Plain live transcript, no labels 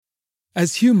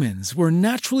As humans, we're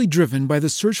naturally driven by the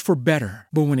search for better.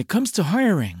 But when it comes to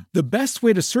hiring, the best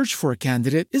way to search for a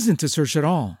candidate isn't to search at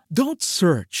all. Don't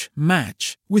search,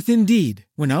 match with Indeed.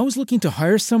 When I was looking to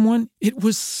hire someone, it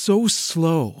was so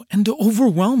slow and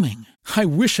overwhelming. I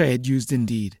wish I had used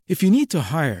Indeed. If you need to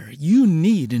hire, you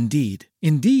need Indeed.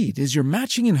 Indeed is your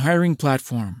matching and hiring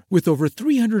platform with over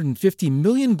 350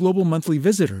 million global monthly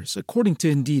visitors, according to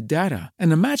Indeed data,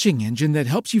 and a matching engine that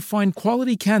helps you find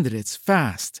quality candidates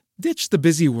fast. Ditch the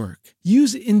busy work.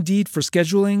 Use Indeed for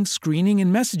scheduling, screening,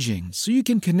 and messaging so you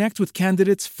can connect with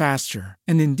candidates faster.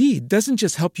 And Indeed doesn't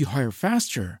just help you hire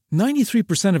faster.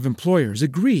 93% of employers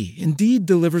agree Indeed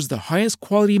delivers the highest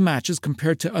quality matches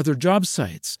compared to other job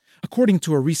sites, according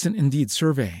to a recent Indeed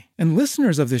survey. And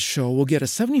listeners of this show will get a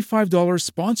 $75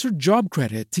 sponsored job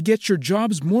credit to get your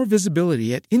jobs more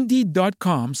visibility at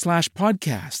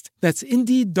Indeed.com/podcast. That's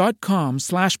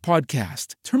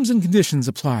Indeed.com/podcast. Terms and conditions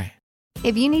apply.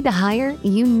 If you need to hire,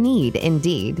 you need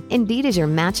Indeed. Indeed is your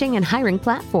matching and hiring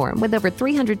platform with over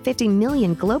 350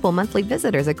 million global monthly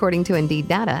visitors, according to Indeed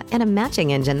data, and a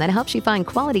matching engine that helps you find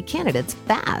quality candidates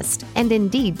fast. And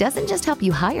Indeed doesn't just help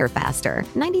you hire faster.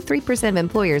 93% of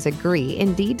employers agree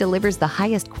Indeed delivers the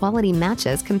highest quality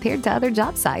matches compared to other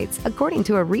job sites, according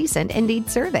to a recent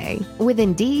Indeed survey. With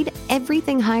Indeed,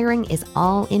 everything hiring is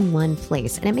all in one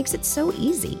place, and it makes it so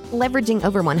easy. Leveraging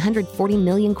over 140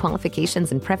 million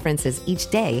qualifications and preferences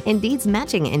each day, Indeed's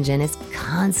matching engine is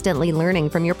constantly learning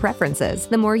from your preferences.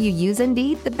 The more you use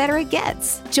Indeed, the better it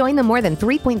gets. Join the more than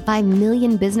 3.5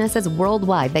 million businesses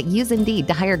worldwide that use Indeed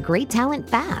to hire great talent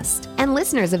fast. And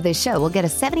listeners of this show will get a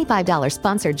 $75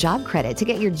 sponsored job credit to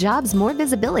get your jobs more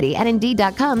visibility at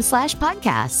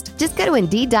Indeed.com/podcast. Just go to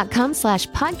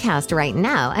Indeed.com/podcast right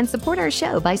now and support our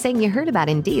show by saying you heard about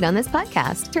Indeed on this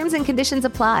podcast. Terms and conditions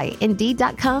apply.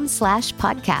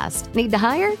 Indeed.com/podcast. Need to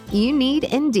hire? You need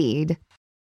Indeed.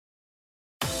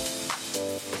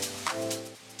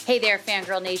 Hey there,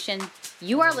 Fangirl Nation.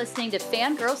 You are listening to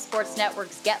Fangirl Sports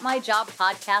Network's Get My Job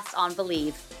podcast on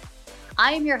Believe.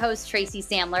 I am your host, Tracy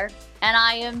Sandler, and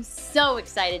I am so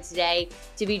excited today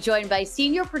to be joined by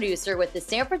senior producer with the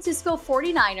San Francisco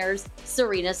 49ers,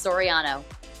 Serena Soriano.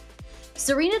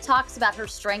 Serena talks about her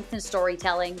strength in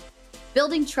storytelling,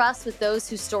 building trust with those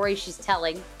whose story she's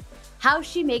telling, how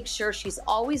she makes sure she's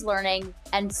always learning,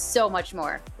 and so much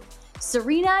more.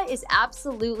 Serena is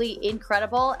absolutely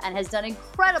incredible and has done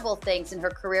incredible things in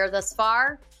her career thus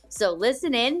far. So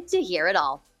listen in to hear it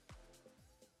all.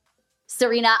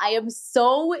 Serena, I am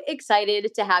so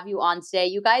excited to have you on today.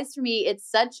 You guys, for me, it's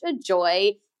such a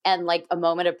joy and like a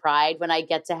moment of pride when I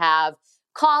get to have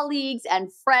colleagues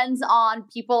and friends on,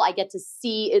 people I get to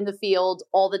see in the field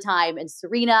all the time. And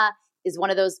Serena is one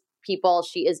of those people.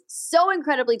 She is so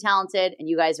incredibly talented, and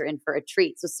you guys are in for a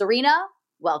treat. So Serena,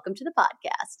 welcome to the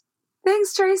podcast.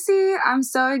 Thanks, Tracy. I'm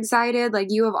so excited.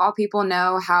 Like, you of all people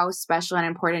know how special and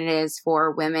important it is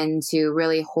for women to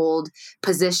really hold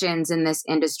positions in this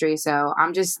industry. So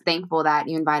I'm just thankful that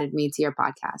you invited me to your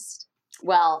podcast.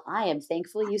 Well, I am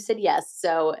thankful you said yes.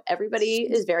 So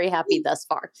everybody is very happy thus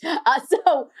far.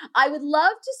 So I would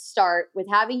love to start with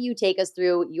having you take us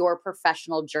through your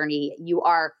professional journey. You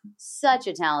are such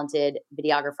a talented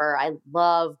videographer. I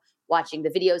love watching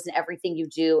the videos and everything you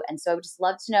do. And so I would just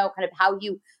love to know kind of how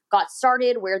you got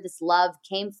started, where this love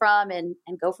came from, and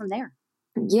go from there.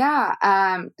 Yeah.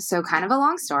 So kind of a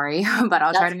long story, but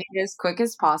I'll try to make it as quick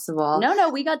as possible. No,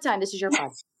 we got time. This is your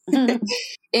part.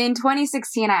 In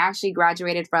 2016, I actually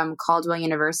graduated from Caldwell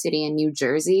University in New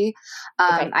Jersey.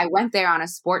 I went there on a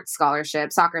sports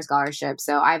scholarship, soccer scholarship.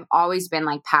 So I've always been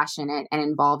like passionate and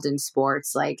involved in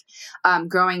sports. Like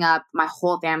growing up, my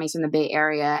whole family's from the Bay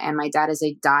Area, and my dad is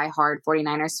a diehard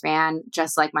 49ers fan,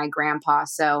 just like my grandpa.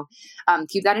 So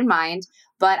keep that in mind.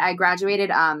 But I graduated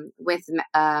with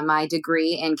my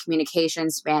degree in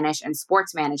communication, Spanish, and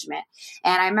sports management.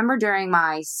 And I remember during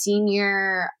my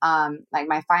senior, like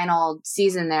my final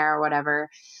season there or whatever,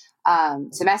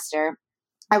 semester,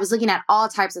 I was looking at all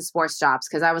types of sports jobs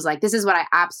because I was like, this is what I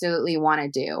absolutely want to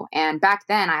do. And back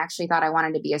then, I actually thought I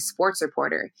wanted to be a sports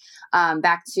reporter.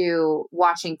 Back to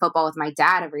watching football with my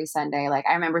dad every Sunday. Like,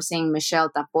 I remember seeing Michelle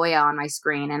Tapoya on my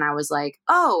screen, and I was like,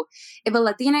 oh, if a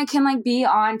Latina can like be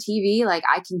on TV, like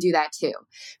I can do that too.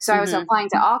 So I was applying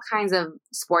to all kinds of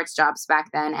sports jobs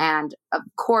back then. And of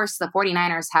course, the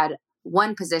 49ers had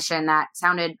one position that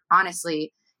sounded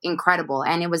honestly incredible.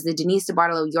 And it was the Denise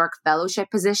DeBartolo York Fellowship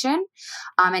position.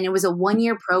 And it was a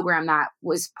 1-year program that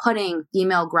was putting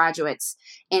female graduates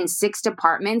in 6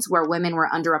 departments where women were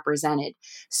underrepresented.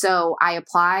 So I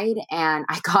applied and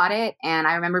I got it. And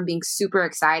I remember being super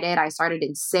excited. I started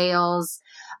in sales.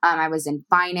 I was in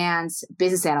finance,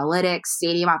 business analytics,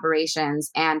 stadium operations,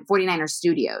 and 49ers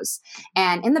Studios.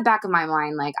 And in the back of my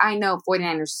mind, like, I know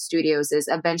 49ers Studios is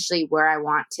eventually where I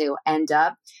want to end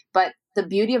up. But the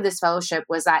beauty of this fellowship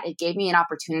was that it gave me an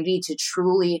opportunity to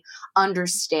truly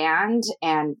understand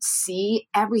and see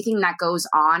everything that goes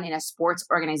on in a sports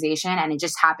organization. And it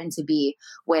just happened to be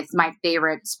with my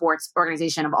favorite sports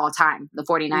organization of all time, the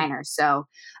 49ers. So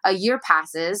a year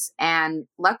passes, and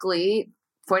luckily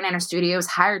 49ers Studios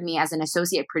hired me as an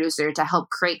associate producer to help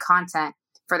create content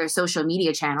for their social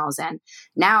media channels. And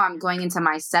now I'm going into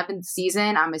my 7th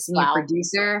season. I'm a senior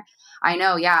producer. I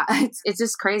know. Yeah. It's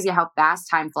just crazy how fast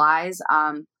time flies.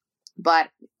 But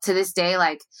to this day,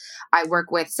 like, I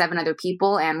work with 7 other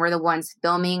people, and we're the ones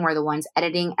filming, we're the ones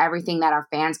editing everything that our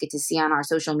fans get to see on our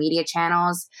social media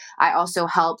channels. I also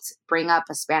helped bring up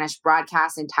a Spanish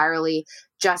broadcast entirely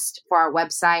just for our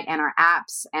website and our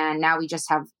apps. And now we just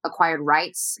have acquired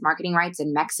rights, marketing rights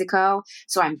in Mexico.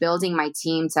 So I'm building my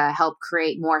team to help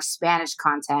create more Spanish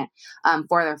content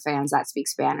for their fans that speak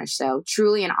Spanish. So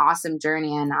truly an awesome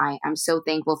journey. And I'm so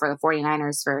thankful for the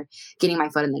 49ers for getting my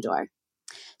foot in the door.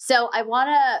 So I want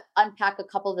to unpack a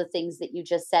couple of the things that you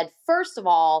just said. First of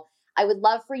all, I would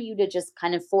love for you to just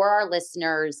kind of, for our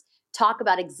listeners, talk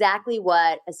about exactly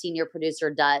what a senior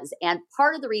producer does. And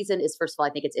part of the reason is, first of all, I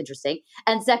think it's interesting.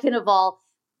 And second of all,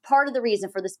 part of the reason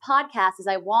for this podcast is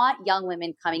I want young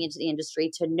women coming into the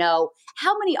industry to know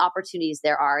how many opportunities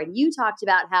there are. And you talked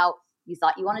about how you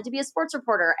thought you wanted to be a sports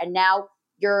reporter, and now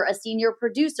you're a senior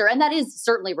producer. And that is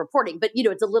certainly reporting, but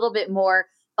it's a little bit more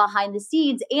behind the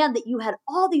scenes, and that you had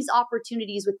all these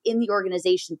opportunities within the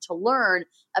organization to learn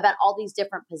about all these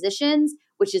different positions,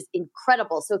 which is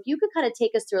incredible. So if you could kind of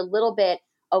take us through a little bit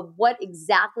of what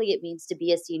exactly it means to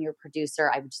be a senior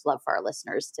producer, I would just love for our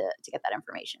listeners to get that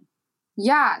information.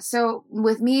 Yeah. So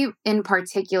with me in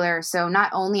particular, so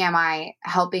not only am I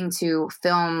helping to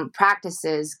film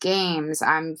practices, games,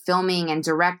 I'm filming and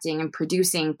directing and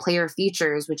producing player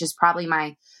features, which is probably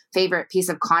my favorite piece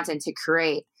of content to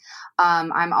create.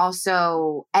 I'm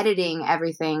also editing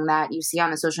everything that you see on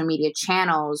the social media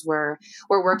channels. We're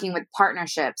working with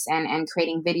partnerships and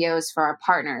creating videos for our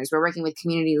partners. We're working with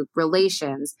community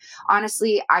relations.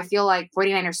 Honestly, I feel like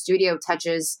 49ers Studio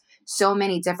touches so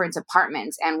many different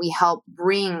departments, and we help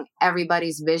bring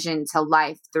everybody's vision to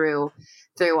life through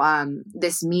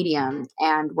this medium.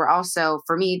 And we're also,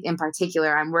 for me in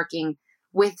particular, I'm working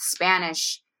with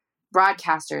Spanish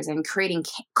broadcasters and creating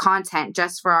content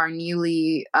just for our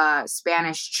newly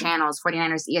Spanish channels,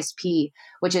 49ers ESP,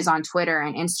 which is on Twitter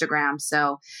and Instagram.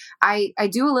 So I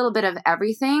do a little bit of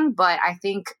everything, but I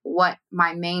think what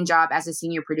my main job as a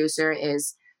senior producer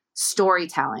is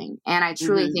storytelling. And I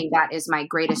truly think that is my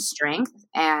greatest strength.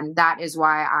 And that is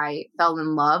why I fell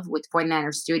in love with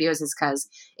 49ers Studios, is because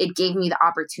it gave me the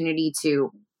opportunity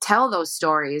to tell those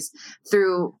stories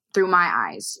through my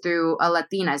eyes, through a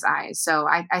Latina's eyes. So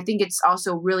I think it's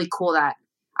also really cool that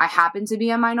I happen to be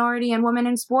a minority and woman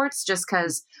in sports, just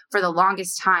because for the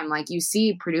longest time, like, you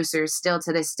see producers still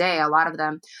to this day, a lot of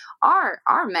them are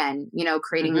men,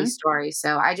 creating these stories.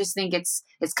 So I just think it's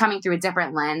coming through a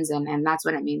different lens, and that's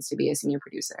what it means to be a senior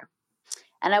producer.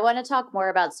 And I want to talk more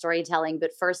about storytelling,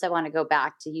 but first I want to go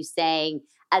back to you saying,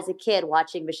 as a kid,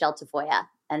 watching Michelle Tafoya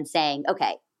and saying,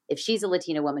 okay, if she's a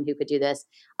Latina woman who could do this,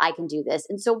 I can do this.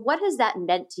 And so what has that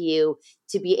meant to you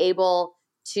to be able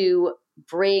to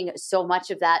bring so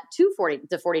much of that to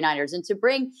the 49ers and to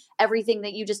bring everything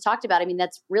that you just talked about? I mean,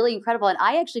 that's really incredible. And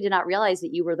I actually did not realize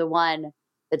that you were the one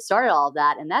that started all of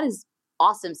that. And that is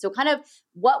awesome. So kind of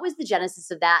what was the genesis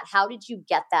of that? How did you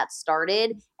get that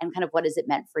started? And kind of what has it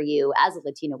meant for you as a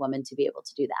Latina woman to be able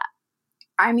to do that?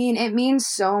 I mean, it means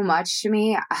so much to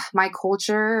me. My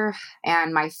culture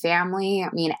and my family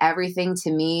mean everything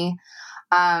to me.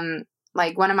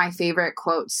 Like, one of my favorite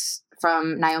quotes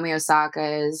from Naomi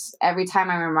Osaka is, every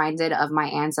time I'm reminded of my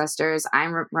ancestors,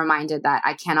 I'm reminded that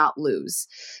I cannot lose.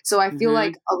 So I feel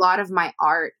like a lot of my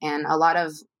art and a lot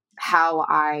of how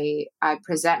I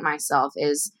present myself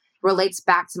relates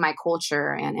back to my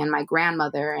culture and my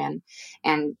grandmother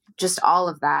and just all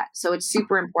of that. So it's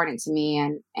super important to me.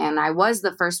 And I was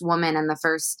the first woman and the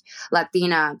first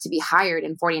Latina to be hired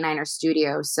in 49ers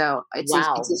Studio. So it's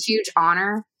a huge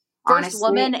honor. First honestly.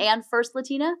 Woman and first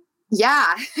Latina?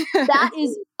 Yeah. That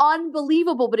is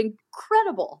unbelievable, but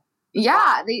incredible.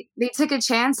 Yeah. Wow. They took a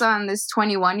chance on this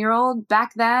 21-year-old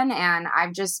back then. And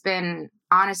I've just been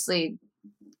honestly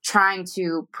trying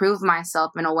to prove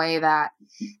myself in a way that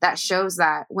shows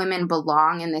that women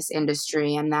belong in this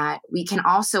industry and that we can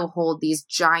also hold these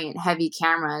giant heavy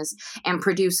cameras and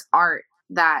produce art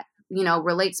that, you know,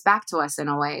 relates back to us in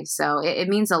a way. So it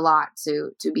means a lot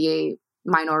to be a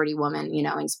minority woman, you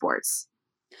know, in sports.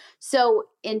 So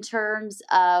in terms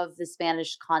of the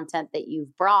Spanish content that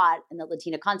you've brought and the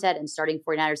Latina content and starting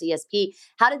 49ers ESP,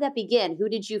 how did that begin? Who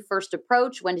did you first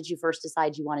approach? When did you first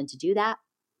decide you wanted to do that?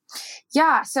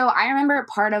 Yeah. So I remember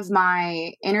part of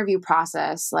my interview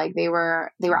process, like they were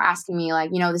asking me like,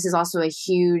 you know, this is also a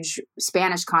huge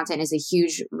Spanish content is a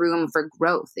huge room for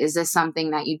growth. Is this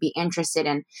something that you'd be interested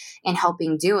in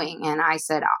helping doing? And I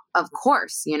said, of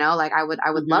course, you know, like I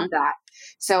would love that.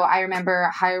 So I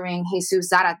remember hiring Jesus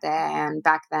Zarate and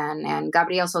back then, and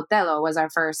Gabriel Sotelo was our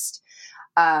first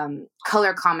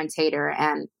color commentator.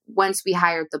 And once we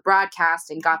hired the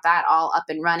broadcast and got that all up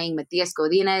and running, Matias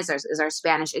Godinez is our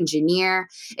Spanish engineer,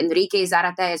 Enrique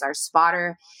Zarate is our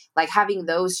spotter. Like having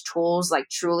those tools like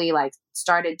truly like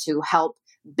started to help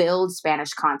build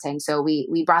Spanish content. So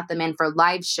we brought them in for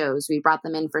live shows. We brought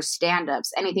them in for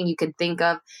stand-ups, anything you could think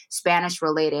of Spanish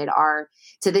related.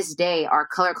 To this day, our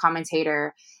color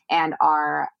commentator and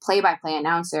our play-by-play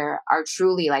announcer are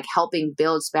truly like helping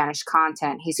build Spanish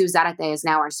content. Jesus Zarate is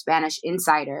now our Spanish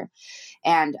insider.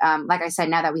 And like I said,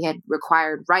 now that we had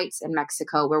required rights in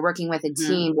Mexico, we're working with a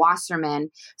team,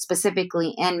 Wasserman,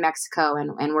 specifically in Mexico,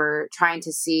 and we're trying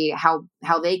to see how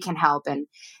they can help and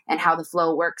how the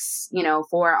flow works, you know,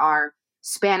 for our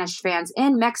Spanish fans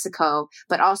in Mexico,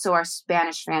 but also our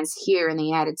Spanish fans here in the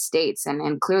United States.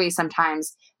 And clearly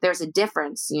sometimes there's a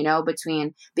difference, you know,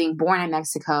 between being born in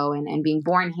Mexico and being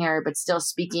born here, but still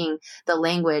speaking the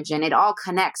language. And it all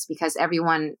connects because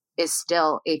everyone is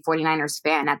still a 49ers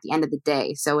fan at the end of the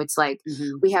day. So it's like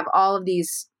we have all of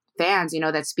these fans, you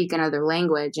know, that speak another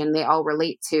language and they all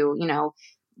relate to, you know,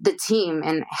 the team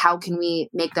and how can we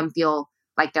make them feel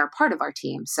like they're part of our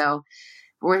team. So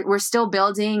we're still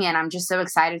building, and I'm just so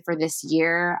excited for this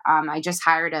year. I just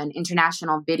hired an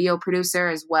international video producer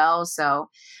as well. So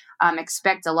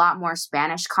expect a lot more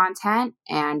Spanish content,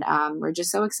 and we're just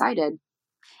so excited.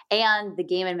 And the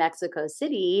game in Mexico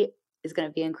City is going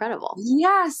to be incredible.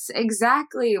 Yes,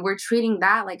 exactly. We're treating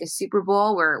that like a Super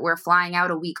Bowl. We're flying out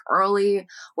a week early.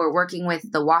 We're working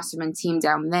with the Wasserman team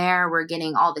down there. We're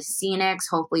getting all the scenics,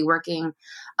 hopefully working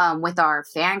with our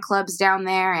fan clubs down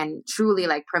there, and truly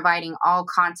like providing all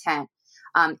content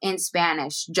in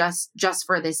Spanish just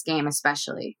for this game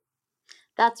especially.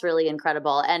 That's really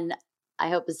incredible. And I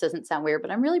hope this doesn't sound weird,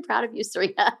 but I'm really proud of you,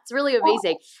 Serena. It's really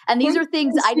amazing. And these are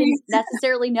things I didn't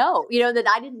necessarily know, you know, that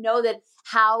I didn't know that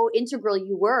how integral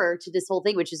you were to this whole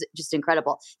thing, which is just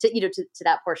incredible. To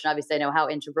that portion, obviously, I know how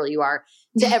integral you are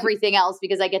to everything else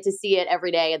because I get to see it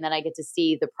every day. And then I get to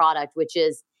see the product, which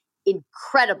is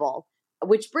incredible,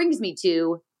 which brings me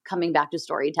to coming back to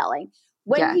storytelling.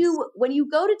 When you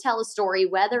go to tell a story,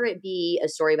 whether it be a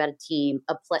story about a team,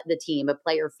 a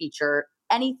player feature,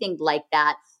 anything like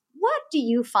that, what do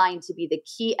you find to be the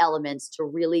key elements to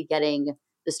really getting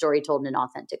the story told in an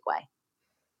authentic way?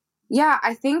 Yeah,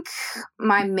 I think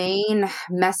my main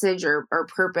message or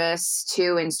purpose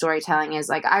too in storytelling is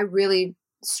like I really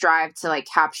strive to like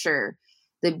capture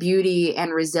the beauty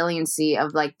and resiliency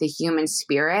of like the human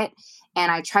spirit. And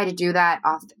I try to do that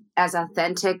as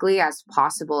authentically as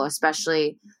possible,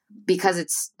 especially because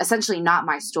it's essentially not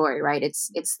my story, right?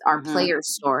 It's our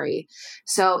player's story.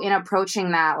 So in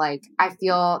approaching that, like, I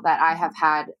feel that I have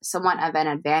had somewhat of an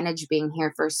advantage being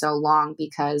here for so long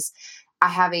because I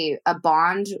have a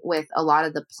bond with a lot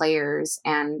of the players,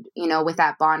 and, you know, with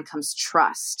that bond comes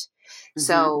trust.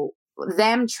 So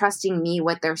them trusting me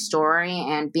with their story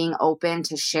and being open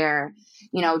to share,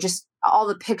 you know, just all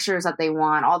the pictures that they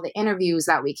want, all the interviews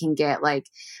that we can get, like,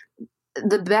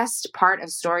 the best part of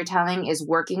storytelling is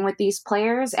working with these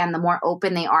players, and the more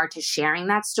open they are to sharing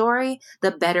that story,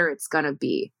 the better it's going to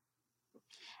be.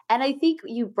 And I think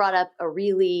you brought up a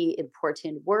really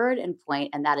important word and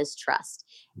point, and that is trust.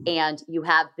 And you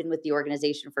have been with the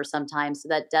organization for some time, so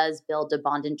that does build a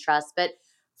bond and trust. But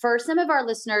for some of our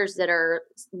listeners that are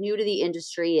new to the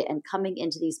industry and coming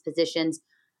into these positions,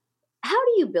 how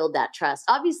do you build that trust?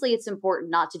 Obviously, it's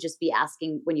important not to just be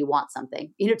asking when you want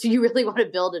something. You know, do you really want to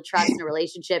build a trust and a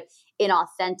relationship in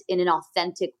an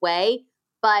authentic way?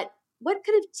 But what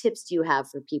kind of tips do you have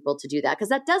for people to do that? Because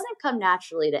that doesn't come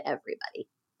naturally to everybody.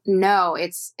 No,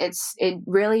 it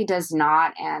really does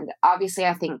not. And obviously,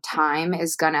 I think time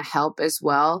is going to help as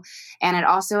well. And it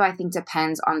also, I think,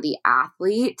 depends on the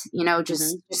athlete. You know,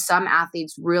 just some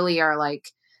athletes really are like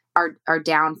are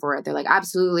down for it. They're like,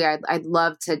 absolutely, I'd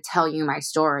love to tell you my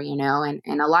story, you know,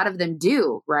 and a lot of them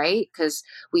do, right? Because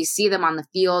we see them on the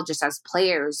field just as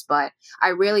players. But I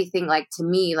really think, like, to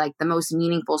me, like, the most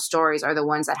meaningful stories are the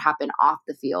ones that happen off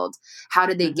the field. How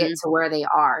did they get to where they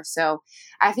are? So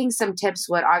I think some tips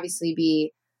would obviously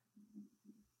be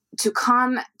to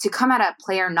come at a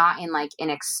player not in like an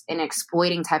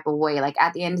exploiting type of way. Like,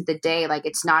 at the end of the day, like,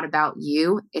 it's not about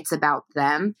you, it's about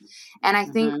them. And I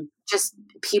think just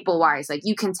people wise, like,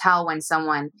 you can tell when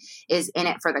someone is in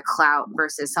it for the clout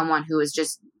versus someone who is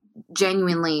just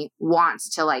genuinely wants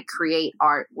to like create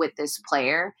art with this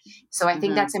player. So I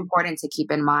think that's important to keep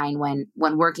in mind when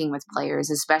working with players,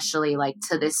 especially like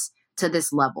to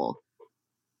this level.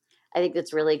 I think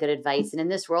that's really good advice. And in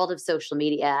this world of social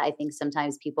media, I think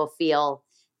sometimes people feel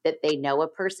that they know a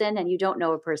person, and you don't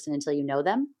know a person until you know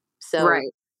them. So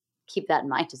keep that in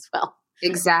mind as well.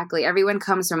 Exactly. Everyone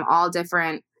comes from all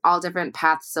different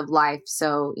paths of life.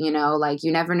 So, you know, like,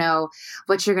 you never know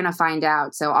what you're going to find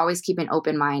out. So always keep an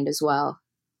open mind as well.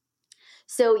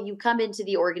 So you come into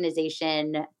the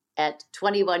organization at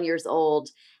 21 years old.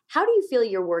 How do you feel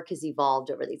your work has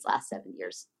evolved over these last 7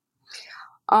 years?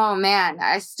 Oh man,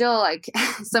 I still like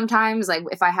sometimes, like,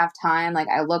 if I have time, like,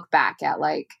 I look back at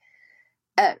like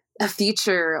a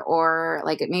feature or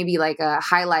like maybe like a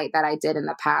highlight that I did in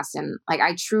the past. And like,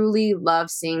 I truly love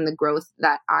seeing the growth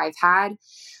that I've had.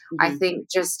 I think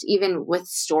just even with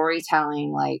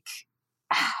storytelling, like,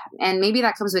 and maybe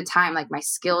that comes with time, like, my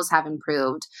skills have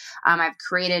improved. I've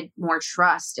created more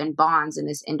trust and bonds in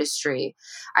this industry.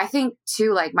 I think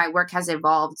too, like, my work has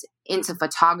evolved into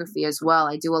photography as well.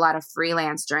 I do a lot of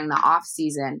freelance during the off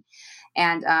season.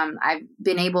 And I've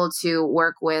been able to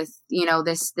work with, you know,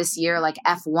 this year, like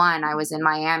F1, I was in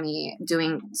Miami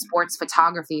doing sports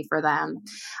photography for them.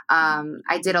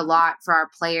 I did a lot for our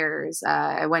players.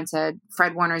 I went to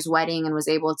Fred Warner's wedding and was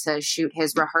able to shoot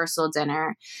his rehearsal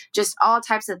dinner, just all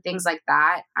types of things like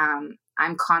that.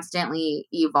 I'm constantly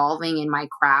evolving in my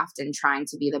craft and trying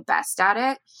to be the best at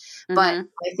it. But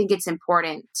I think it's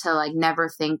important to like never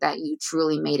think that you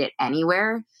truly made it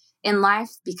anywhere in life,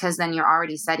 because then you're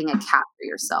already setting a cap for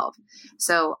yourself.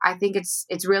 So I think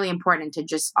it's really important to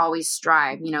just always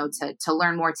strive, you know, to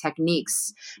learn more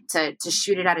techniques, to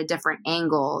shoot it at a different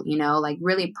angle, you know, like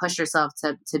really push yourself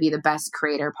to be the best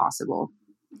creator possible.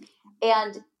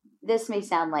 And this may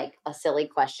sound like a silly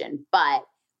question, but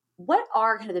what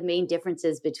are kind of the main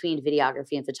differences between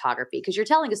videography and photography? Because you're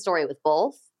telling a story with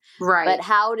both, right? But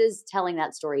how does telling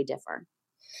that story differ?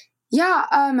 Yeah,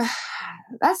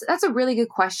 that's a really good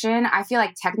question. I feel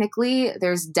like technically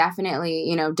there's definitely,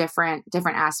 you know, different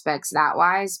aspects that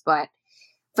wise, but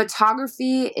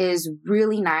photography is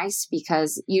really nice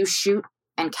because you shoot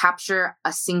and capture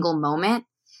a single moment,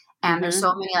 and there's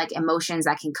so many like emotions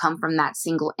that can come from that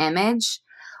single image.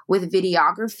 With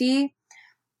videography,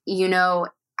 you know,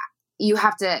 you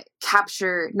have to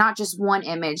capture not just one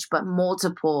image, but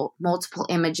multiple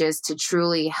images to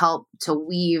truly help to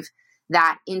weave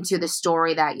that into the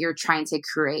story that you're trying to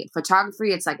create.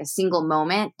 Photography, it's like a single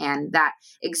moment and that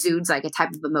exudes like a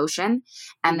type of emotion.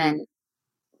 And then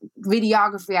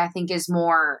videography, I think, is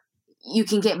more, you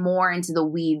can get more into the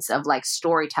weeds of like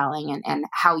storytelling and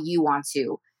how you want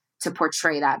to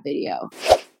portray that video.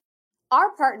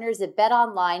 Our partners at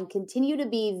BetOnline continue to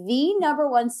be the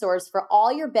 #1 source for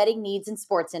all your betting needs and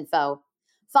sports info.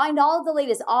 Find all of the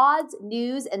latest odds,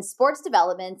 news, and sports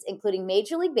developments, including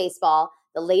Major League Baseball,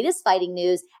 the latest fighting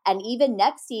news, and even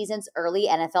next season's early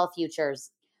NFL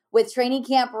futures. With training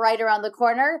camp right around the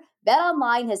corner,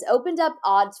 BetOnline has opened up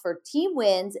odds for team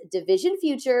wins, division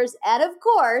futures, and of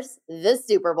course, the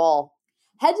Super Bowl.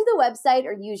 Head to the website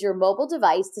or use your mobile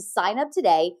device to sign up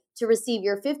today to receive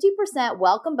your 50%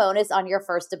 welcome bonus on your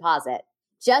first deposit.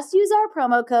 Just use our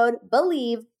promo code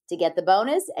BELIEVE to get the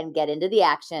bonus and get into the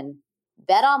action.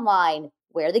 BetOnline,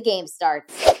 where the game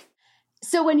starts.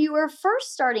 So when you were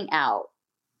first starting out,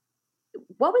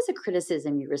 what was a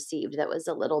criticism you received that was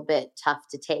a little bit tough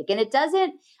to take? And it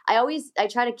doesn't, I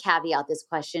try to caveat this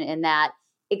question in that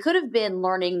it could have been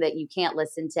learning that you can't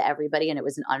listen to everybody and it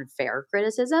was an unfair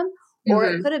criticism, or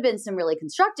it could have been some really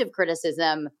constructive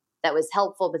criticism that was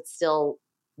helpful, but still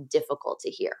difficult to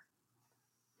hear.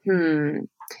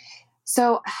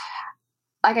 So,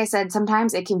 like I said,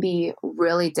 sometimes it can be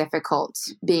really difficult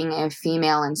being a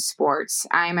female in sports.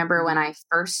 I remember when I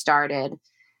first started,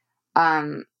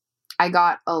 I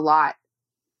got a lot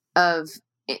of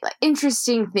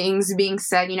interesting things being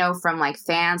said, you know, from like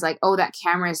fans, like, oh, that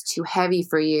camera is too heavy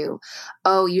for you.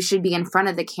 Oh, you should be in front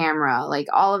of the camera. Like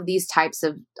all these types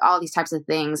of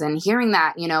things. And hearing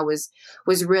that, you know, was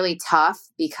really tough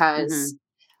because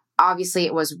obviously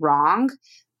it was wrong.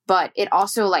 but it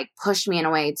also like pushed me in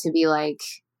a way to be like,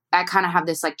 I kind of have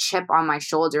this like chip on my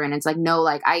shoulder, and it's like, no,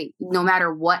 like no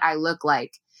matter what I look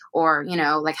like, or, you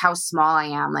know, like how small I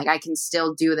am, like I can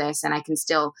still do this, and I can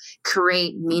still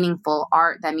create meaningful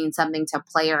art that means something to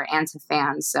player and to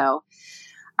fans. So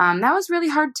that was really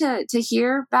hard to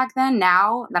hear back then.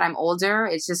 Now that I'm older,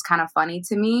 it's just kind of funny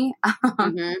to me.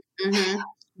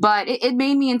 But it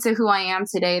made me into who I am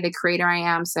today, the creator I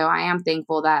am. So I am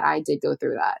thankful that I did go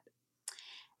through that.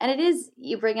 And it is,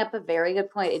 you bring up a very good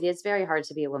point. It is very hard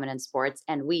to be a woman in sports,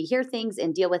 and we hear things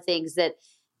and deal with things that,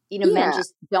 you know, men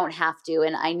just don't have to.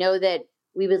 And I know that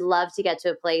we would love to get to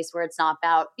a place where it's not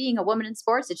about being a woman in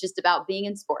sports. It's just about being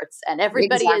in sports, and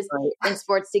everybody is in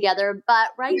sports together. But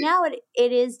right now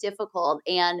it is difficult,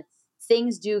 and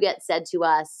things do get said to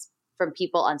us from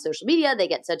people on social media. They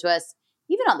get said to us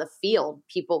even on the field.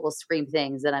 People will scream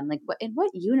things that I'm like, in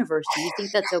what universe do you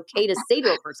think that's okay to say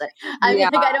to a person? I mean,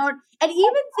 like, I don't, and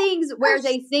even things where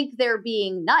they think they're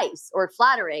being nice or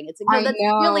flattering. It's like, no, that's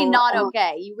really not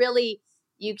okay.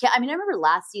 You can't. I mean, I remember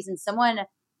last season, someone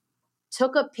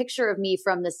took a picture of me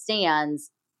from the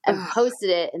stands and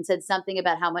posted it and said something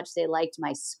about how much they liked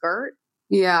my skirt.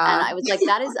 Yeah. And I was like,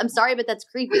 I'm sorry, but that's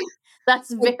creepy.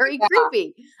 That's very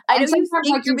creepy. I know you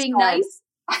think you're being nice.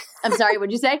 I'm sorry,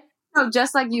 what'd you say? No,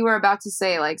 just like you were about to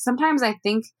say, like, sometimes I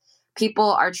think people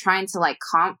are trying to like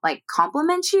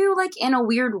compliment you like in a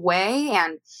weird way.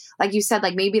 And like you said,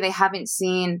 like maybe they haven't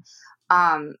seen,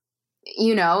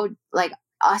 you know, like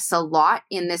us a lot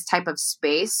in this type of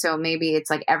space. So maybe it's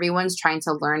like everyone's trying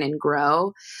to learn and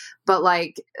grow. But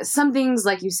like some things,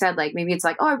 like you said, like maybe it's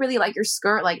like, oh, I really like your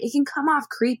skirt. Like it can come off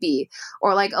creepy.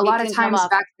 Or like a lot of times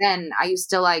back then, I used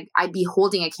to like, I'd be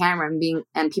holding a camera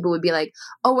and people would be like,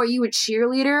 oh, are you a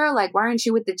cheerleader? Like, why aren't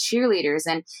you with the cheerleaders?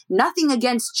 And nothing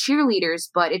against cheerleaders,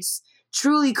 but it's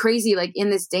truly crazy. Like in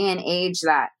this day and age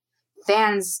that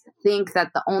fans think that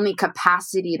the only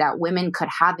capacity that women could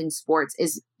have in sports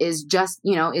is just,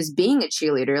 you know, is being a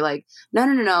cheerleader. Like, no.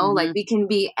 Mm-hmm. Like we can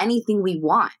be anything we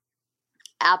want.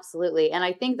 Absolutely. And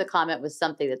I think the comment was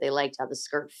something that they liked how the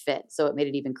skirt fit. So it made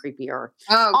it even creepier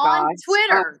on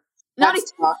Twitter. Not even,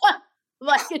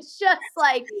 like, it's just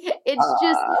like,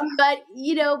 but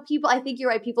you know, people, I think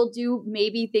you're right. People do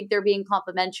maybe think they're being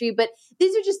complimentary, but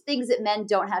these are just things that men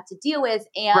don't have to deal with.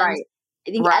 And I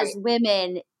think as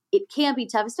women, it can be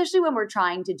tough, especially when we're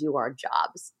trying to do our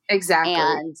jobs. Exactly.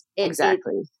 And it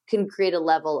can create a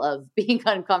level of being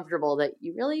uncomfortable that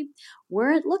you really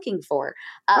weren't looking for.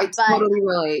 Totally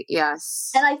relate.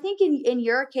 Yes. And I think in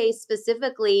your case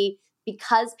specifically,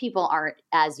 because people aren't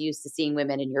as used to seeing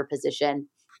women in your position,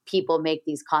 people make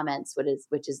these comments,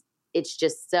 which is it's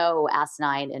just so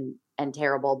asinine and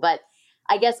terrible. But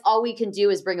I guess all we can do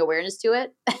is bring awareness to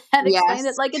it and explain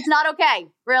it like it's not okay.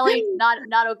 Really,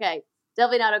 not okay.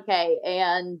 Definitely not okay.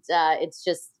 And it's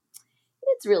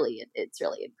really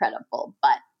incredible,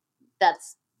 but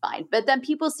that's fine. But then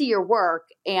people see your work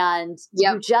and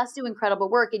you just do incredible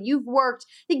work. And you've worked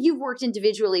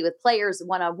individually with players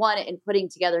one-on-one and putting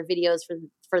together videos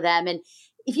for them. And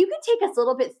if you could take us a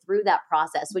little bit through that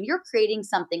process, when you're creating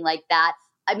something like that,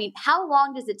 I mean, how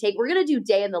long does it take? We're going to do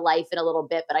day in the life in a little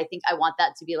bit, but I think I want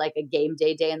that to be like a game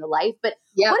day in the life. But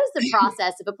what is the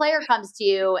process if a player comes to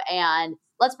you and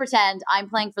let's pretend I'm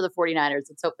playing for the 49ers.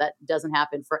 Let's hope that doesn't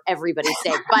happen for everybody's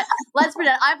sake. But let's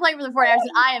pretend I'm playing for the 49ers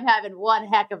and I am having one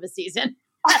heck of a season.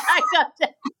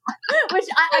 Which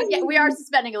I get, we are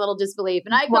suspending a little disbelief.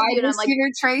 And I come to you and I'm like,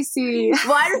 Tracy.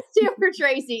 Wide receiver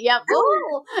Tracy. Yep.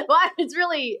 Ooh. Well, it's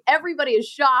really, everybody is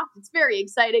shocked. It's very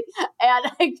exciting. And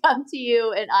I come to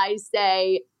you and I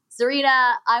say,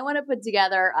 Serena, I want to put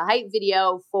together a hype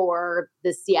video for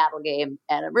the Seattle game.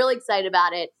 And I'm really excited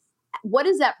about it. What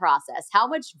is that process? How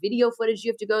much video footage do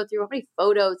you have to go through? How many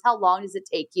photos? How long does it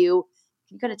take you?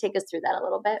 Can you kind of take us through that a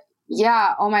little bit?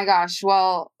 Yeah. Oh my gosh.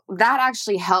 Well, that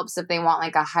actually helps if they want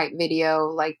like a hype video,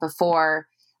 like before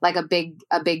like a big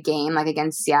game, like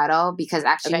against Seattle, because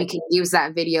actually we can use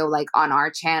that video like on our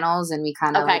channels and we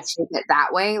kind of like shape it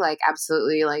that way. Like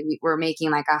absolutely. Like we're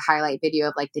making like a highlight video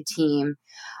of like the team.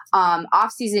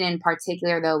 Off season in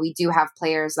particular though, we do have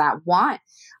players that want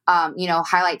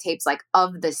highlight tapes like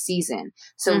of the season.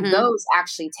 So those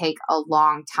actually take a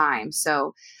long time.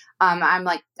 So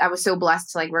I was so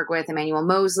blessed to like work with Emmanuel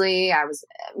Mosley. I was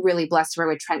really blessed to work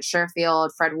with Trent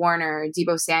Sherfield, Fred Warner,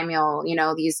 Deebo Samuel,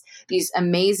 these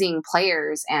amazing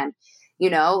players. And,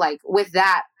 like with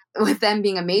them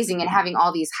being amazing and having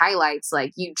all these highlights,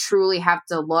 like you truly have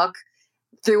to look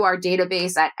through our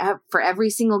database for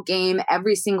every single game,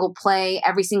 every single play,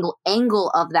 every single angle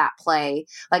of that play.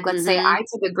 Like, let's say I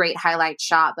took a great highlight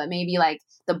shot, but maybe like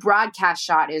the broadcast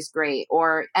shot is great,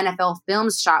 or NFL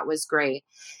Films shot was great.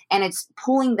 And it's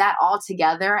pulling that all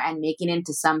together and making it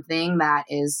into something that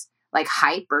is like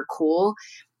hype or cool.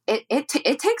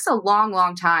 It takes a long,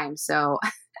 long time. So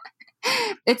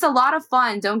it's a lot of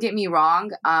fun. Don't get me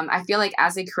wrong. I feel like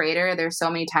as a creator, there's so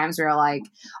many times where you're like,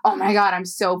 oh my God, I'm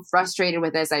so frustrated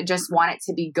with this. I just want it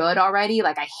to be good already.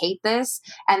 Like, I hate this.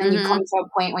 And then you come to a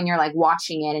point when you're like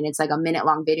watching it and it's like a minute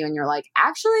long video and you're like,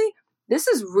 actually, this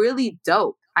is really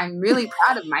dope. I'm really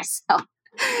proud of myself.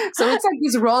 So it's like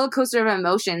this roller coaster of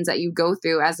emotions that you go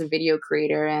through as a video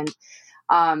creator. And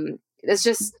it's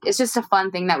just a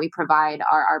fun thing that we provide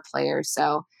our players.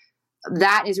 So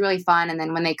that is really fun. And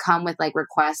then when they come with like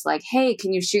requests like, hey,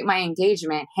 can you shoot my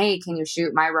engagement? Hey, can you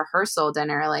shoot my rehearsal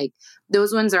dinner? Like,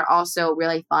 those ones are also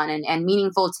really fun and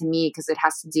meaningful to me because it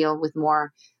has to deal with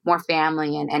more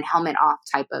family and helmet off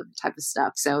type of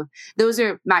stuff. So those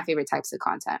are my favorite types of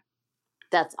content.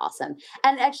 That's awesome.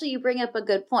 And actually, you bring up a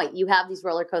good point. You have these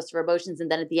roller coaster emotions,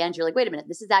 and then at the end, you're like, wait a minute,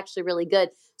 this is actually really good.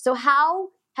 So how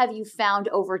have you found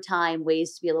over time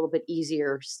ways to be a little bit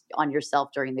easier on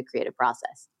yourself during the creative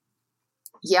process?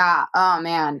 Yeah. Oh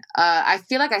man. I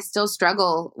feel like I still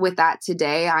struggle with that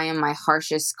today. I am my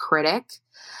harshest critic.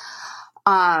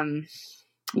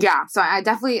 Yeah. So I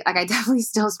definitely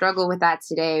still struggle with that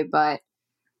today, but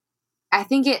I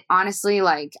think it honestly,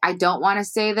 like, I don't want to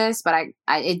say this, but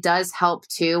it does help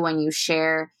too when you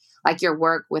share like your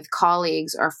work with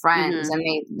colleagues or friends and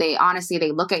they honestly,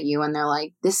 they look at you and they're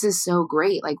like, this is so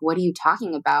great. Like, what are you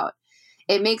talking about?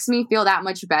 It makes me feel that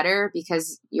much better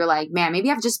because you're like, man, maybe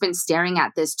I've just been staring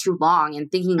at this too long and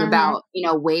thinking about,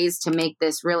 ways to make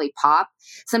this really pop.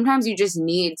 Sometimes you just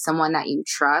need someone that you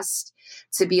trust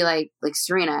to be like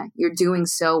Serena, you're doing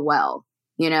so well,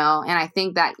 and I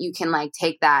think that you can like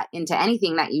take that into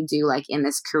anything that you do, like in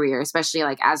this career, especially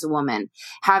like as a woman,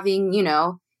 having,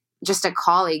 just a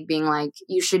colleague being like,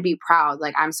 you should be proud.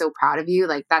 Like, I'm so proud of you.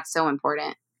 Like, that's so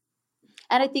important.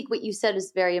 And I think what you said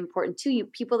is very important too. You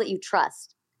people that you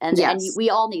trust, and we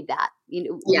all need that. We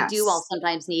do all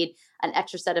sometimes need an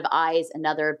extra set of eyes,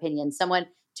 another opinion, someone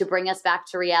to bring us back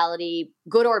to reality,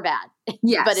 good or bad.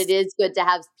 Yes. But it is good to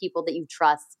have people that you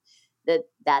trust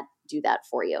that do that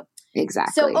for you.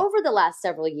 Exactly. So over the last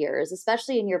several years,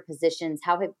 especially in your positions,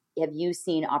 how have you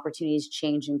seen opportunities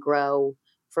change and grow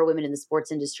for women in the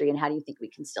sports industry, and how do you think we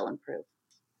can still improve?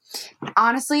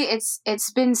 Honestly,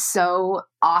 it's been so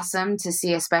awesome to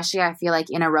see, especially I feel like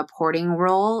in a reporting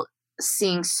role,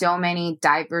 seeing so many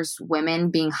diverse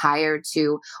women being hired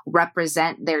to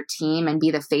represent their team and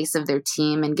be the face of their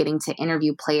team and getting to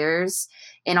interview players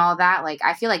and all that. Like,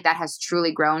 I feel like that has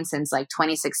truly grown since like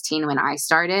 2016 when I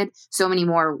started. So many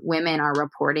more women are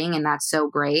reporting, and that's so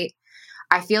great.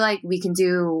 I feel like we can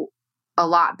do a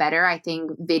lot better. I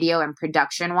think video and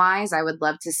production wise, I would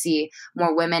love to see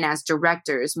more women as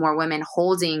directors, more women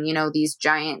holding, these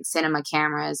giant cinema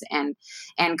cameras and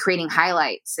creating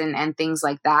highlights and things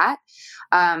like that.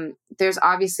 There's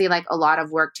obviously like a lot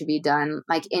of work to be done,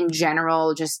 like in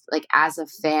general, just like as a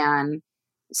fan,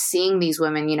 seeing these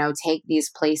women, take these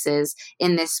places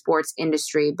in this sports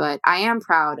industry. But I am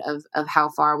proud of how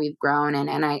far we've grown.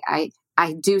 And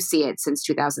I do see it since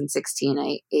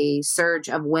 2016, a surge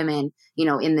of women,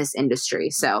 in this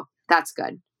industry. So that's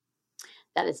good.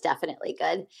 That is definitely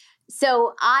good.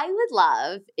 So I would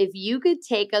love if you could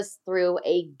take us through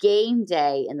a game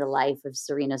day in the life of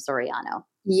Serena Soriano.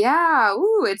 Yeah.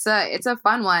 Ooh, it's a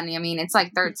fun one. I mean, it's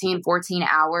like 13, 14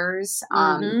 hours.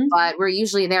 But we're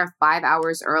usually there 5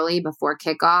 hours early before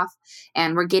kickoff,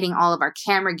 and we're getting all of our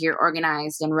camera gear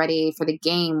organized and ready for the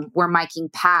game. We're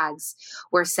miking pads.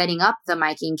 We're setting up the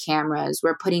miking cameras.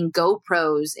 We're putting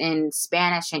GoPros in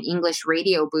Spanish and English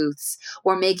radio booths.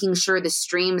 We're making sure the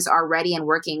streams are ready and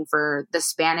working for the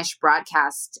Spanish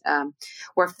broadcast.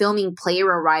 We're filming player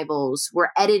arrivals. We're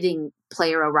editing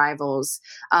player arrivals.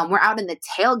 We're out in the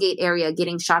tailgate area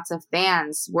getting shots of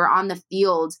fans. We're on the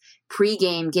field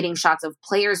pregame getting shots of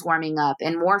players warming up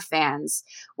and more fans.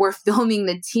 We're filming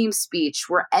the team speech.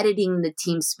 We're editing the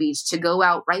team speech to go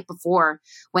out right before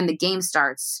when the game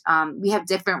starts. We have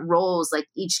different roles like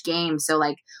each game. So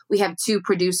like we have 2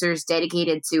 producers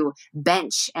dedicated to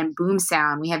bench and boom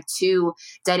sound. We have 2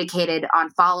 dedicated on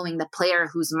following the player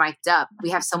who's mic'd up. We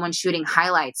have someone shooting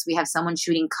highlights. We have someone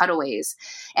shooting cutaways.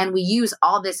 And we use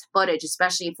all this footage,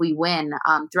 especially if we win,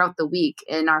 throughout the week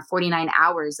in our 49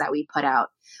 hours that we put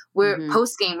out. We're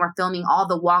post game, we're filming all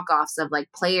the walk-offs of like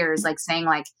players, like saying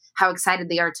like how excited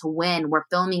they are to win. We're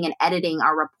filming and editing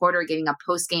our reporter giving a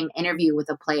post game interview with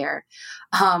a player.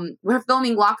 We're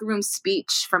filming locker room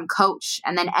speech from coach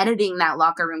and then editing that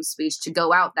locker room speech to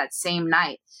go out that same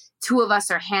night. 2 of us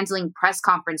are handling press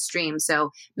conference streams.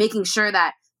 So making sure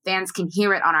that fans can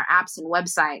hear it on our apps and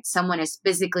websites. Someone is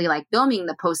physically like filming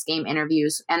the post-game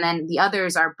interviews, and then the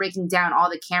others are breaking down all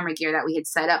the camera gear that we had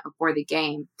set up before the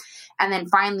game. And then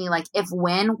finally, like if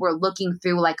when we're looking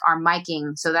through like our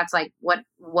miking, so that's like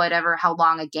whatever how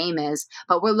long a game is,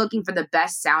 but we're looking for the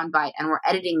best soundbite and we're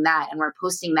editing that and we're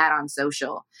posting that on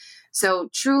social. So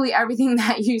truly everything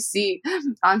that you see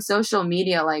on social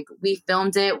media, like we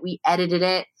filmed it, we edited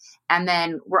it, and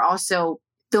then we're also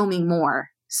filming more.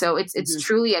 So it's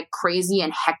truly a crazy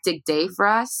and hectic day for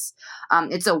us.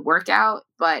 It's a workout,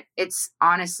 but it's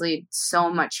honestly so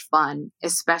much fun,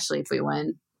 especially if we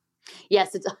win.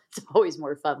 Yes, it's always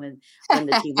more fun when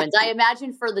the team wins. I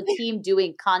imagine for the team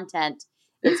doing content,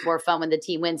 it's more fun when the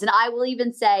team wins. And I will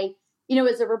even say,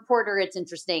 as a reporter, it's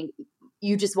interesting.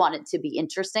 You just want it to be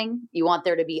interesting. You want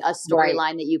there to be a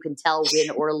storyline that you can tell, win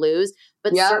or lose.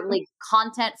 But certainly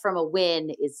content from a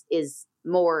win is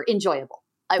more enjoyable,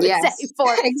 I would say,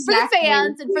 for the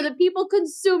fans and for the people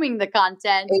consuming the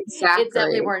content. Exactly. It's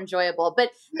definitely more enjoyable.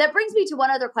 But that brings me to one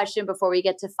other question before we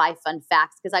get to 5 fun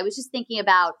facts, because I was just thinking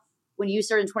about when you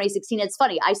started in 2016. It's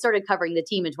funny. I started covering the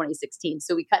team in 2016.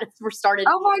 So we kind of were started.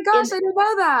 Oh my gosh, I didn't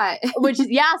know that.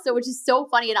 which is so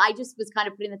funny. And I just was kind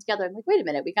of putting it together. I'm like, wait a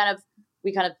minute. We kind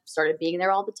of started being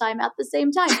there all the time at the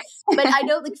same time. But I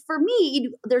know, like, for me,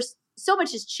 there's so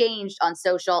much has changed on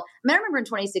social. I remember in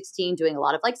 2016 doing a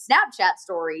lot of like Snapchat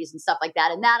stories and stuff like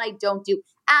that. And that I don't do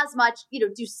as much,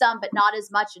 do some, but not as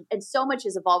much. And so much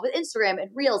has evolved with Instagram and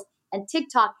Reels and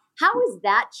TikTok. How has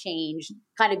that changed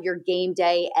kind of your game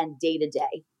day and day to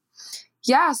day?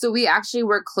 Yeah, so we actually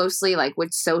work closely like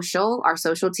with our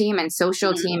social team, and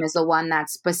social team is the one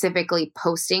that's specifically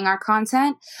posting our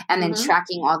content and then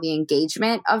tracking all the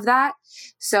engagement of that.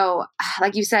 So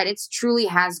like you said, it's truly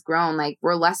has grown. Like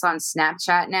we're less on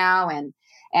Snapchat now, and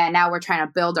now we're trying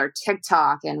to build our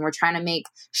TikTok, and we're trying to make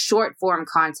short form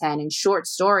content and short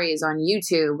stories on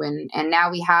YouTube. And now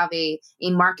we have a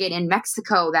market in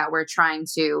Mexico that we're trying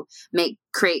to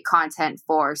create content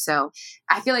for. So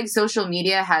I feel like social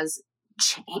media has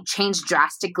changed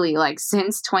drastically like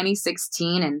since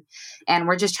 2016, and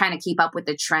we're just trying to keep up with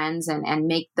the trends and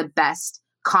make the best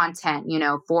content,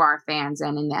 for our fans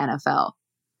and in the NFL.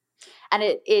 And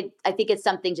I think it's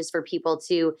something just for people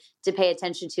to pay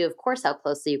attention to, of course, how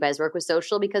closely you guys work with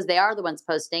social, because they are the ones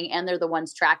posting and they're the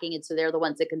ones tracking it. So they're the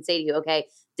ones that can say to you, okay,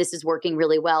 this is working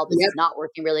really well. This is not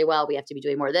working really well. We have to be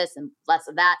doing more of this and less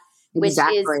of that, and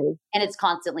it's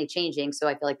constantly changing. So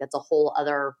I feel like that's a whole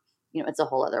other, it's a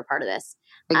whole other part of this.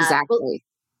 Exactly. Well,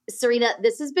 Serena,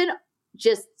 this has been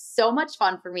just so much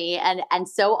fun for me and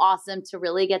so awesome to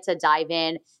really get to dive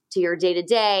in to your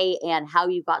day-to-day and how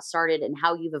you got started and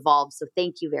how you've evolved. So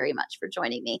thank you very much for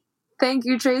joining me. Thank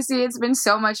you, Tracy. It's been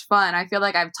so much fun. I feel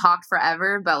like I've talked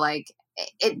forever, but like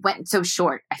it went so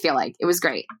short. I feel like it was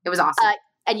great. It was awesome.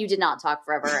 And you did not talk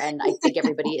forever. And I think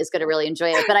everybody is going to really enjoy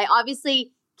it. But I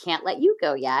obviously can't let you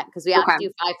go yet because we have to do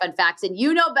 5 fun facts. And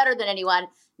you know better than anyone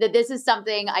that this is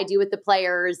something I do with the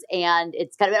players, and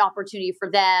it's kind of an opportunity for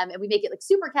them. And we make it like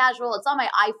super casual. It's on my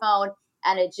iPhone,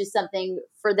 and it's just something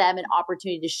for them, an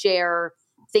opportunity to share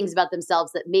things about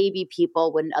themselves that maybe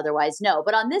people wouldn't otherwise know.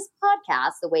 But on this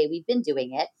podcast, the way we've been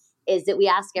doing it is that we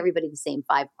ask everybody the same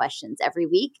 5 questions every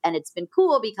week. And it's been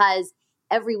cool because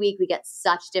every week we get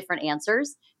such different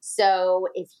answers. So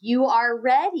if you are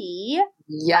ready,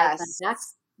 yes. 5 fun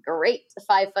facts. Great.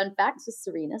 5 fun facts with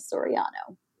Serena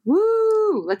Soriano.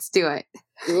 Woo! Let's do it.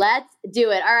 Let's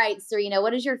do it. All right, Serena,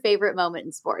 what is your favorite moment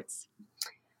in sports?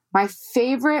 My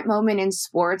favorite moment in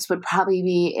sports would probably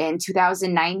be in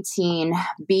 2019,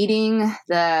 beating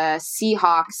the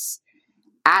Seahawks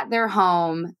at their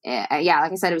home. Yeah,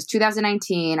 like I said, it was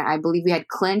 2019. I believe we had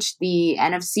clinched the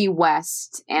NFC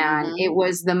West, and it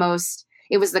was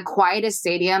the quietest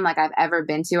stadium like I've ever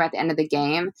been to at the end of the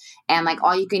game. And like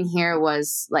all you can hear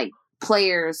was like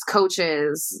players,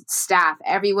 coaches, staff,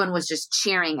 everyone was just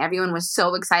cheering. Everyone was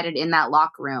so excited in that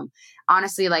locker room.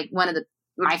 Honestly, like one of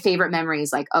my favorite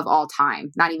memories like of all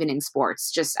time, not even in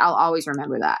sports, just I'll always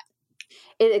remember that.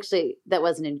 That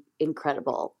was an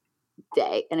incredible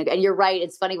day. And you're right.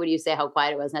 It's funny when you say how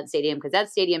quiet it was in that stadium, because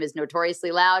that stadium is notoriously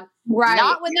loud. Right.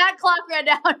 Not when that clock ran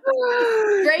down.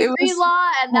 Straight green law,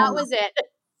 and that was it.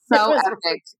 So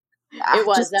epic. It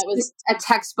was. That was a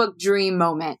textbook dream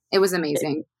moment. It was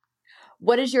amazing.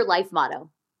 What is your life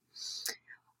motto?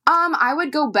 I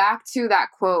would go back to that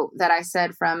quote that I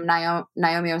said from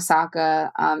Naomi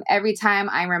Osaka. Every time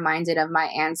I'm reminded of my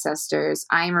ancestors,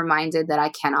 I am reminded that I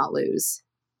cannot lose.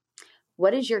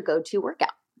 What is your go-to workout?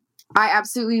 I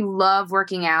absolutely love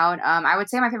working out. I would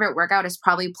say my favorite workout is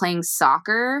probably playing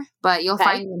soccer, but you'll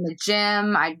find me in the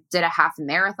gym. I did a half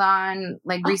marathon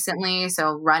recently.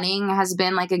 So running has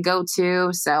been like a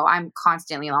go-to. So I'm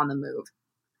constantly on the move.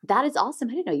 That is awesome.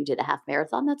 I didn't know you did a half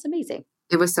marathon. That's amazing.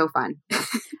 It was so fun.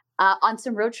 On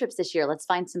some road trips this year, let's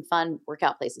find some fun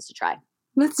workout places to try.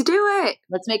 Let's do it.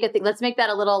 Let's make a thing. Let's make that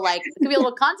a little it could be a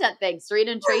little content thing.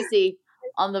 Serena and Tracy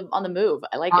on the move.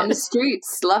 I like it. On the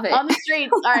streets. Love it. On the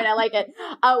streets. All right. I like it.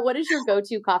 What is your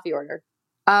go-to coffee order?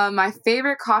 My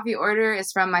favorite coffee order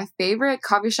is from my favorite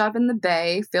coffee shop in the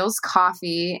Bay, Phil's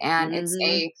Coffee. And it's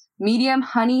a medium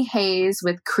honey haze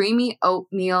with creamy oat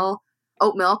milk,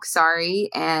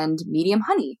 and medium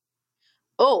honey.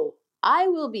 Oh, I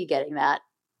will be getting that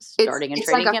starting in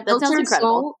training camp. That sounds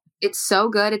incredible. Soul. It's so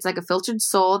good. It's like a filtered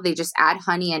soul. They just add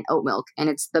honey and oat milk, and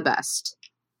it's the best.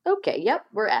 Okay. Yep.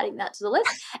 We're adding that to the list.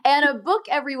 And a book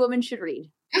every woman should read.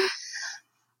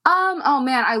 Oh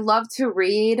man, I love to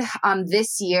read.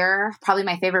 This year, probably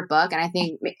my favorite book, and I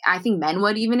think men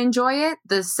would even enjoy it.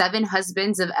 The 7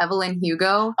 Husbands of Evelyn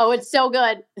Hugo. Oh, it's so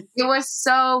good. It was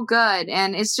so good,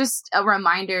 and it's just a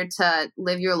reminder to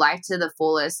live your life to the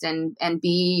fullest and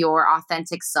be your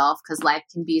authentic self, because life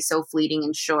can be so fleeting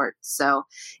and short. So,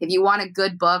 if you want a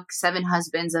good book, 7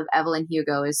 Husbands of Evelyn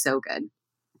Hugo is so good.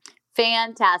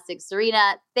 Fantastic,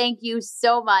 Serena. Thank you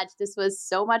so much. This was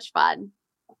so much fun.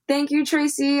 Thank you,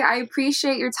 Tracy. I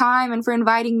appreciate your time and for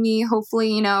inviting me.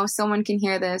 Hopefully, someone can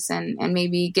hear this and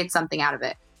maybe get something out of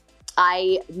it.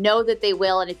 I know that they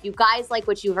will. And if you guys like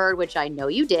what you heard, which I know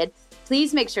you did,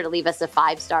 please make sure to leave us a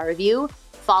 5-star review.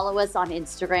 Follow us on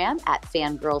Instagram at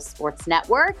Fangirl Sports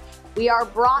Network. We are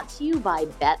brought to you by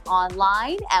Bet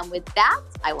Online. And with that,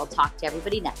 I will talk to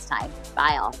everybody next time.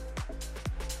 Bye all.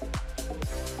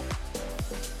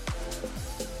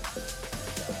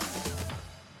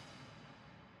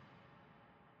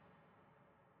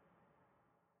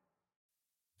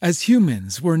 As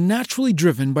humans, we're naturally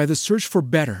driven by the search for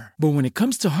better. But when it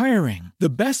comes to hiring, the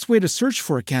best way to search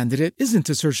for a candidate isn't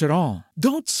to search at all.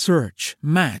 Don't search,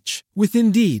 match with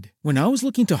Indeed. When I was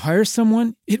looking to hire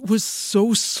someone, it was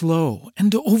so slow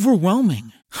and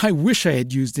overwhelming. I wish I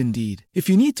had used Indeed. If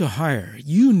you need to hire,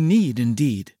 you need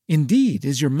Indeed. Indeed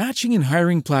is your matching and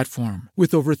hiring platform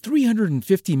with over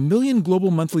 350 million global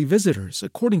monthly visitors,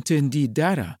 according to Indeed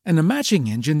data, and a matching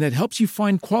engine that helps you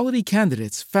find quality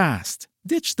candidates fast.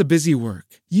 Ditch the busy work.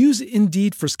 Use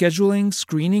Indeed for scheduling,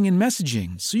 screening, and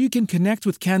messaging so you can connect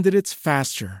with candidates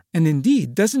faster. And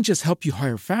Indeed doesn't just help you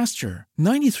hire faster.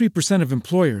 93% of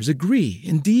employers agree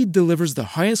Indeed delivers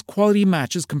the highest quality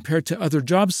matches compared to other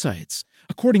job sites,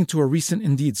 according to a recent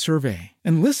Indeed survey.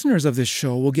 And listeners of this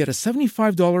show will get a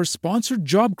 $75 sponsored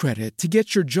job credit to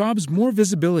get your jobs more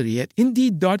visibility at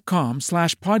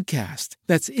Indeed.com/podcast.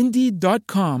 That's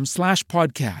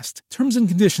Indeed.com/podcast. Terms and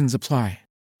conditions apply.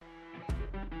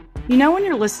 You know when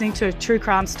you're listening to a true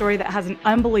crime story that has an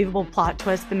unbelievable plot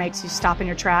twist that makes you stop in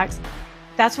your tracks?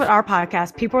 That's what our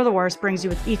podcast, People Are the Worst, brings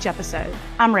you with each episode.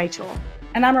 I'm Rachel.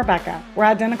 And I'm Rebecca. We're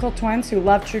identical twins who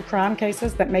love true crime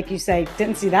cases that make you say,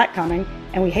 didn't see that coming,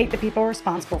 and we hate the people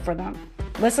responsible for them.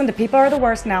 Listen to People Are the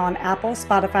Worst now on Apple,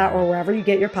 Spotify, or wherever you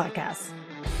get your podcasts.